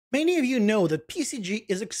Many of you know that PCG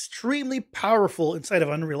is extremely powerful inside of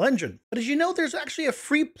Unreal Engine, but did you know there's actually a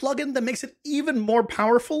free plugin that makes it even more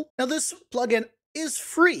powerful? Now this plugin is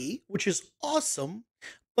free, which is awesome,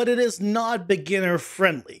 but it is not beginner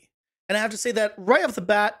friendly. And I have to say that right off the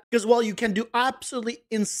bat, because while you can do absolutely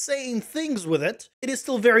insane things with it, it is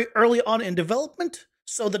still very early on in development,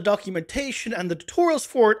 so the documentation and the tutorials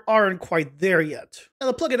for it aren't quite there yet. Now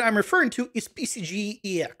the plugin I'm referring to is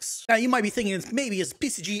PCGEx. Now you might be thinking it's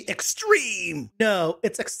PCG Extreme. No,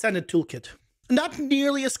 it's Extended Toolkit. Not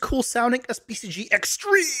nearly as cool sounding as PCG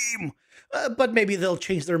Extreme, but maybe they'll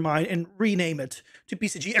change their mind and rename it to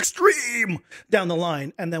PCG Extreme down the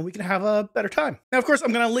line, and then we can have a better time. Now, of course,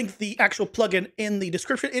 I'm going to link the actual plugin in the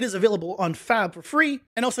description. It is available on Fab for free,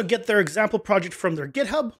 and also get their example project from their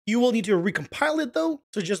GitHub. You will need to recompile it though,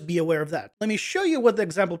 so just be aware of that. Let me show you what the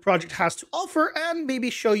example project has to offer, and maybe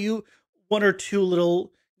show you one or two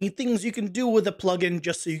little neat things you can do with the plugin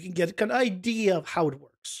just so you can get an idea of how it works.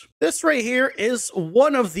 This right here is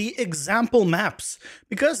one of the example maps,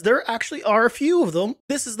 because there actually are a few of them.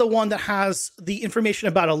 This is the one that has the information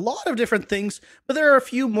about a lot of different things, but there are a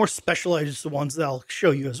few more specialized ones that I'll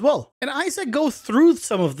show you as well. And as I go through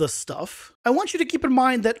some of this stuff, I want you to keep in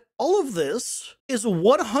mind that all of this is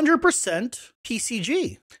 100%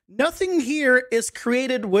 PCG. Nothing here is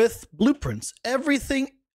created with blueprints.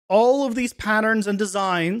 Everything, all of these patterns and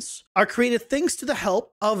designs are created thanks to the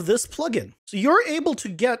help of this plugin. So you're able to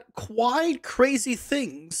get quite crazy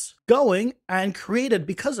things going and created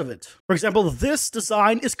because of it. For example, this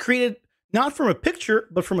design is created not from a picture,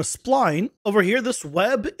 but from a spline. Over here, this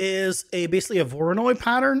web is basically a Voronoi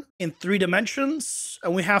pattern in 3 dimensions.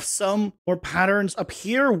 And we have some more patterns up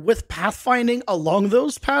here with pathfinding along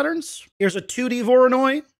those patterns. Here's a 2D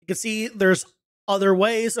Voronoi. You can see there's other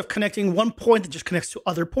ways of connecting one point that just connects to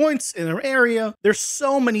other points in an area. There's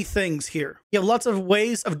so many things here. You have lots of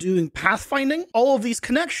ways of doing pathfinding. All of these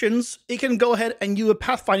connections, you can go ahead and do a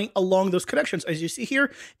pathfinding along those connections, as you see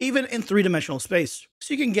here, even in 3-dimensional space.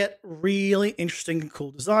 So you can get really interesting and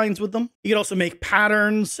cool designs with them. You can also make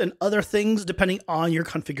patterns and other things depending on your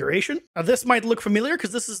configuration. Now this might look familiar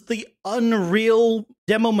because this is the Unreal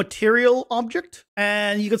demo material object.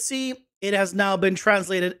 And you can see it has now been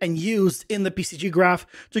translated and used in the PCG graph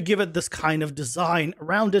to give it this kind of design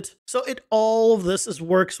around it. So all of this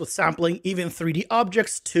works with sampling even 3D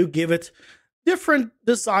objects to give it different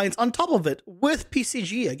designs on top of it with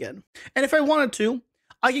PCG again. And if I wanted to,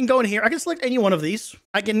 I can go in here. I can select any one of these.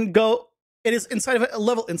 I can go, it is inside of a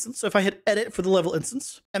level instance. So if I hit edit for the level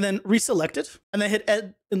instance and then reselect it and then hit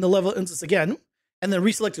edit in the level instance again, and then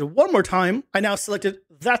reselect it one more time, I now selected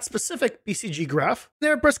that specific PCG graph.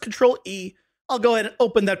 Then I press Control E. I'll go ahead and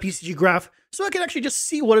open that PCG graph so I can actually just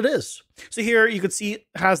see what it is. So here you can see it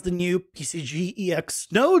has the new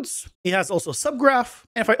PCGEx nodes. It has also a subgraph.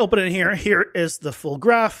 And if I open it here, here is the full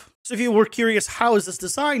graph. So if you were curious, how is this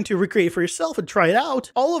designed, to recreate it for yourself and try it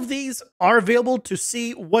out, all of these are available to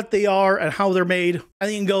see what they are and how they're made.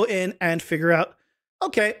 And you can go in and figure out,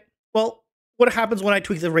 okay, well, what happens when I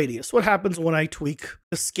tweak the radius? What happens when I tweak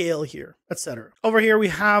the scale here, etc. Over here, we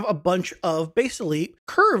have a bunch of basically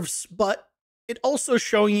curves, but it also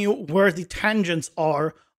showing you where the tangents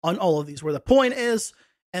are on all of these, where the point is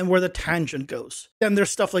and where the tangent goes. Then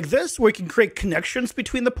there's stuff like this, where you can create connections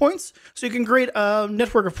between the points. So you can create a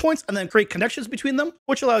network of points and then create connections between them,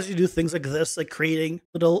 which allows you to do things like this, like creating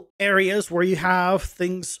little areas where you have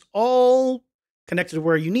things all connected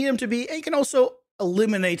where you need them to be. And you can also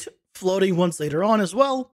eliminate floating ones later on as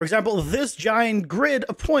well. For example, this giant grid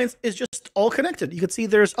of points is just all connected. You can see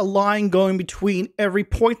there's a line going between every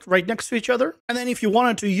point right next to each other. And then if you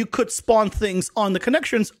wanted to, you could spawn things on the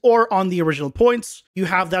connections or on the original points. You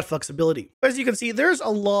have that flexibility. As you can see, there's a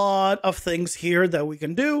lot of things here that we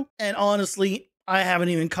can do. And honestly, I haven't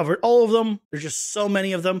even covered all of them. There's just so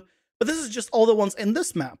many of them. But this is just all the ones in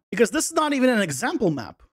this map, because this is not even an example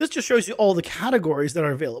map. This just shows you all the categories that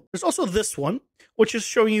are available. There's also this one, which is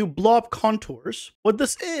showing you blob contours. What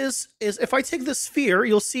this is if I take this sphere,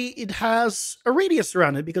 you'll see it has a radius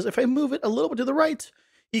around it, because if I move it a little bit to the right,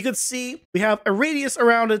 you can see we have a radius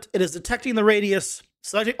around it. It is detecting the radius,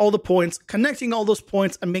 selecting all the points, connecting all those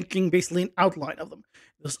points, and making basically an outline of them.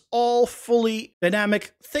 This is all fully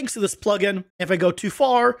dynamic thanks to this plugin. If I go too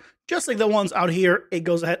far, just like the ones out here, it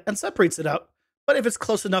goes ahead and separates it out. But if it's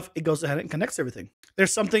close enough, it goes ahead and connects everything.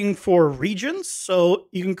 There's something for regions, so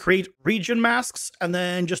you can create region masks and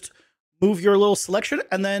then just move your little selection,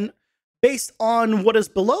 and then based on what is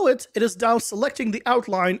below it, it is now selecting the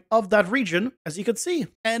outline of that region, as you can see,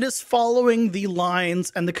 and is following the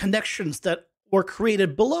lines and the connections that were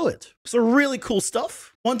created below it. So really cool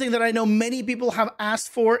stuff. One thing that I know many people have asked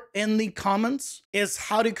for in the comments is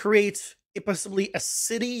how to create possibly a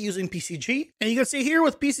city using PCG. And you can see here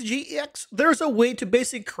with PCGEx, there's a way to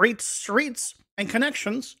basically create streets and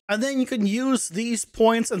connections. And then you can use these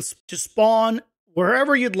points and to spawn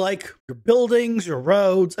wherever you'd like, your buildings, your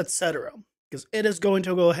roads, etc. Because it is going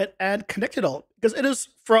to go ahead and connect it all. Because it is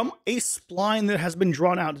from a spline that has been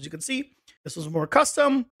drawn out, as you can see. This is more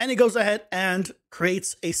custom, and it goes ahead and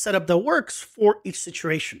creates a setup that works for each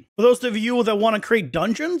situation. For those of you that want to create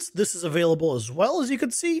dungeons, this is available as well, as you can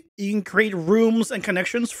see. You can create rooms and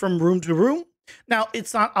connections from room to room. Now,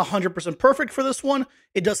 it's not 100% perfect for this one.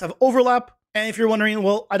 It does have overlap. And if you're wondering,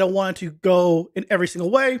 well, I don't want it to go in every single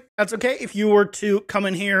way, that's okay. If you were to come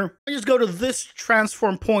in here and just go to this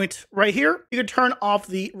transform point right here, you can turn off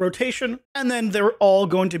the rotation, and then they're all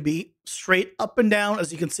going to be straight up and down,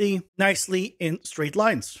 as you can see, nicely in straight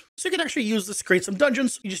lines. So you can actually use this to create some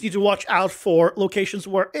dungeons. You just need to watch out for locations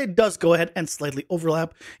where it does go ahead and slightly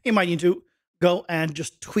overlap. You might need to go and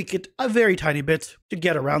just tweak it a very tiny bit to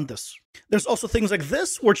get around this. There's also things like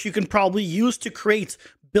this, which you can probably use to create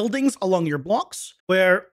buildings along your blocks,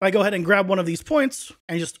 where if I go ahead and grab one of these points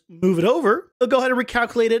and just move it over, it'll go ahead and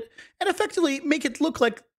recalculate it and effectively make it look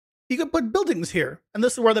like you could put buildings here. And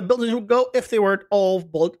this is where the buildings would go if they were all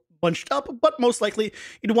bunched up, but most likely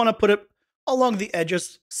you'd want to put it along the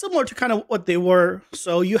edges, similar to kind of what they were.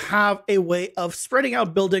 So you have a way of spreading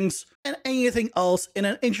out buildings and anything else in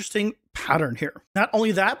an interesting pattern here. Not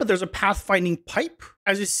only that, but there's a pathfinding pipe.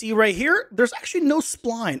 As you see right here, there's actually no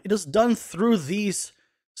spline. It is done through these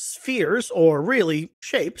spheres, or really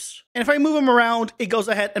shapes. And if I move them around, it goes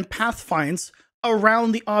ahead and pathfinds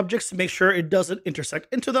around the objects to make sure it doesn't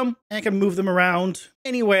intersect into them. And I can move them around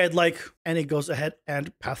any way I'd like, and it goes ahead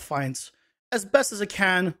and pathfinds as best as it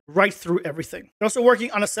can right through everything. You're also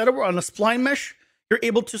working on a setup on a spline mesh. You're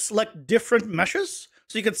able to select different meshes.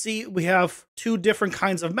 So you can see we have 2 different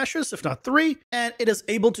kinds of meshes, if not 3, and it is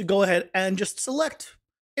able to go ahead and just select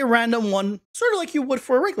a random one, sort of like you would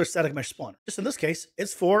for a regular static mesh spawner. Just in this case,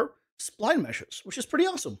 it's for spline meshes, which is pretty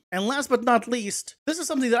awesome. And last but not least, this is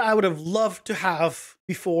something that I would have loved to have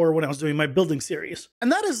before when I was doing my building series.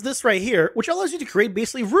 And that is this right here, which allows you to create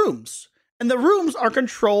basically rooms. And the rooms are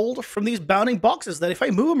controlled from these bounding boxes that if I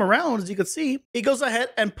move them around, as you can see, it goes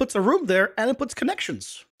ahead and puts a room there and it puts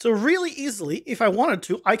connections. So really easily, if I wanted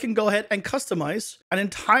to, I can go ahead and customize an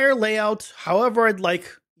entire layout however I'd like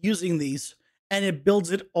using these, and it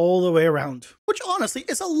builds it all the way around, which honestly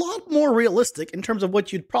is a lot more realistic in terms of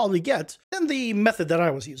what you'd probably get than the method that I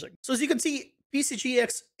was using. So as you can see,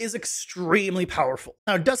 PCGEx is extremely powerful.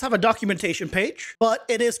 Now, it does have a documentation page, but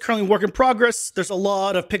it is currently work in progress. There's a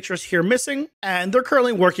lot of pictures here missing, and they're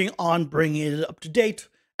currently working on bringing it up to date,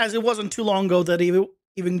 as it wasn't too long ago that it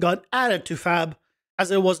even got added to Fab, as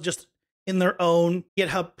it was just in their own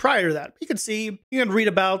GitHub prior to that. You can see, you can read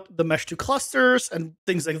about the mesh to clusters and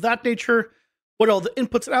things like that nature, what all the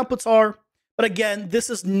inputs and outputs are. But again, this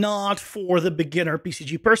is not for the beginner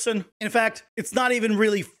PCG person. In fact, it's not even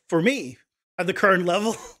really for me at the current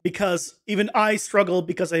level, because even I struggle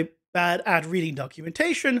because I'm bad at reading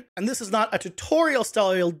documentation. And this is not a tutorial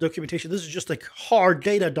style documentation. This is just like hard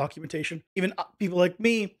data documentation. Even people like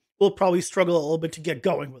me will probably struggle a little bit to get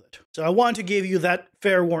going with it. So I wanted to give you that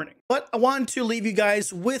fair warning. But I wanted to leave you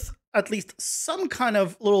guys with at least some kind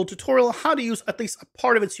of little tutorial how to use at least a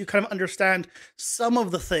part of it so you kind of understand some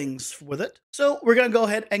of the things with it. So we're going to go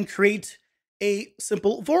ahead and create a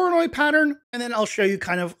simple Voronoi pattern, and then I'll show you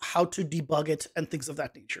kind of how to debug it and things of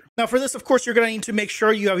that nature. Now for this, of course, you're going to need to make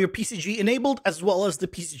sure you have your PCG enabled as well as the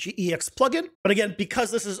PCGEx plugin. But again,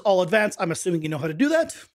 because this is all advanced, I'm assuming you know how to do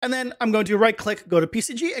that. And then I'm going to right click, go to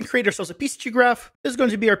PCG and create ourselves a PCG graph. This is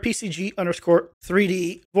going to be our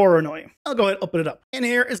PCG_3D Voronoi. I'll go ahead and open it up. And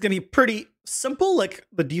here is going to be pretty simple, like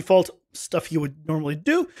the default stuff you would normally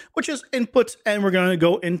do, which is input. And we're going to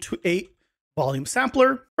go into a volume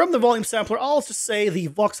sampler. From the volume sampler, I'll just say the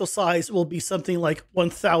voxel size will be something like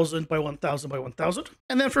 1000 by 1000 by 1000.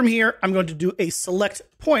 And then from here, I'm going to do a select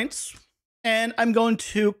points, and I'm going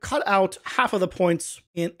to cut out half of the points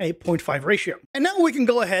in a 0.5 ratio. And now we can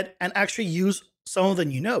go ahead and actually use some of the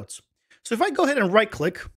new nodes. So if I go ahead and right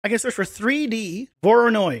click, I can search for 3D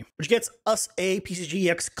Voronoi, which gets us a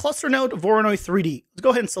PCGEx cluster node, Voronoi 3D. Let's go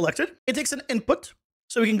ahead and select it. It takes an input,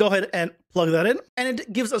 so we can go ahead and plug that in, and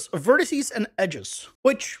it gives us vertices and edges,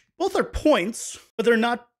 which both are points, but they're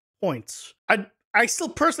not points. I still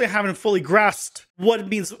personally haven't fully grasped what it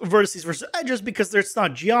means vertices versus edges, because it's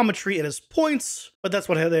not geometry, it is points, but that's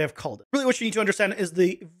what they have called it. Really what you need to understand is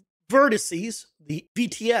the vertices, the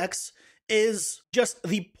VTX, is just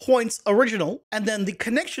the points original, and then the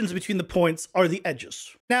connections between the points are the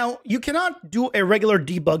edges. Now, you cannot do a regular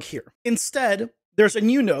debug here. Instead, there's a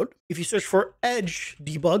new node. If you search for edge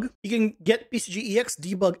debug, you can get PCGEx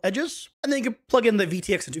debug edges, and then you can plug in the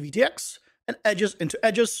VTX into VTX and edges into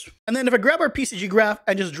edges. And then if I grab our PCG graph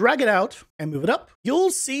and just drag it out and move it up,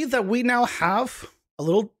 you'll see that we now have a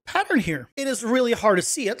little pattern here. It is really hard to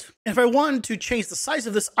see it. And if I wanted to change the size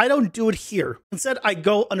of this, I don't do it here. Instead, I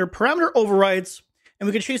go under parameter overrides, and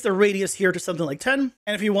we can change the radius here to something like 10.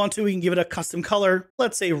 And if you want to, we can give it a custom color,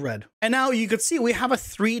 let's say red. And now you can see we have a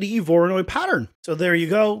 3D Voronoi pattern. So there you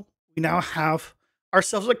go. We now have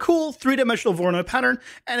ourselves a cool 3-dimensional Voronoi pattern.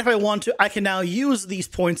 And if I want to, I can now use these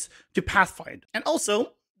points to pathfind. And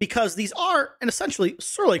also, because these are essentially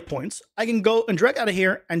Sur-like points, I can go and drag out of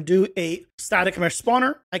here and do a static mesh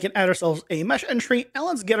spawner. I can add ourselves a mesh entry, and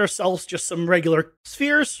let's get ourselves just some regular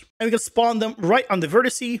spheres, and we can spawn them right on the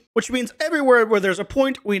vertice, which means everywhere where there's a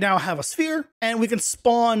point, we now have a sphere, and we can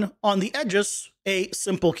spawn on the edges a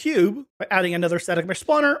simple cube by adding another static mesh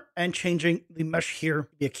spawner and changing the mesh here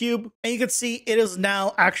to be a cube. And you can see it is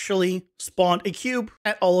now actually spawned a cube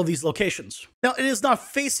at all of these locations. Now, it is not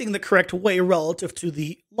facing the correct way relative to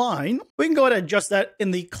the line. We can go ahead and adjust that in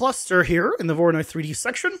the cluster here in the Voronoi 3D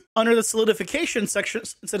section. Under the solidification section,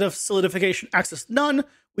 instead of solidification axis none,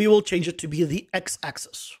 we will change it to be the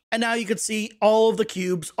x-axis. And now you can see all of the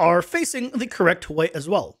cubes are facing the correct way as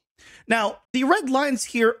well. Now, the red lines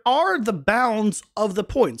here are the bounds of the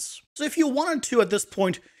points. So if you wanted to at this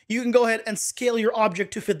point, you can go ahead and scale your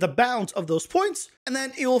object to fit the bounds of those points, and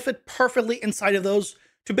then it will fit perfectly inside of those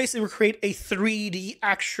to basically create a 3D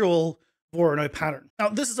actual Voronoi pattern. Now,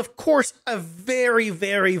 this is of course a very,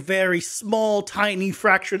 very, very small, tiny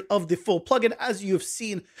fraction of the full plugin, as you have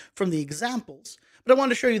seen from the examples. But I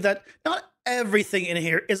want to show you that not everything in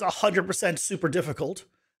here is 100% super difficult.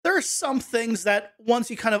 There are some things that once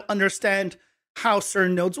you kind of understand how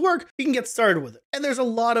certain nodes work, you can get started with it. And there's a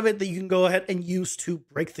lot of it that you can go ahead and use to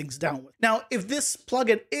break things down with. Now, if this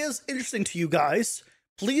plugin is interesting to you guys,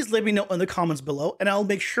 please let me know in the comments below, and I'll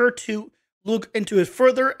make sure to look into it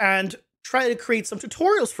further and try to create some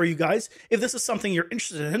tutorials for you guys if this is something you're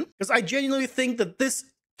interested in, because I genuinely think that this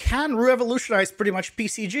can revolutionize pretty much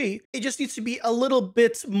PCG. It just needs to be a little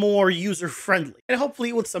bit more user-friendly. And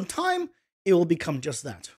hopefully with some time, it will become just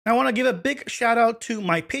that. I want to give a big shout out to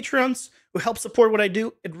my Patreons who help support what I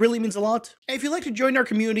do. It really means a lot. And if you'd like to join our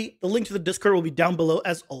community, the link to the Discord will be down below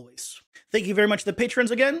as always. Thank you very much to the patrons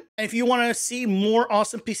again. And if you want to see more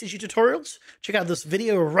awesome PCG tutorials, check out this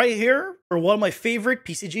video right here for one of my favorite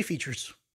PCG features.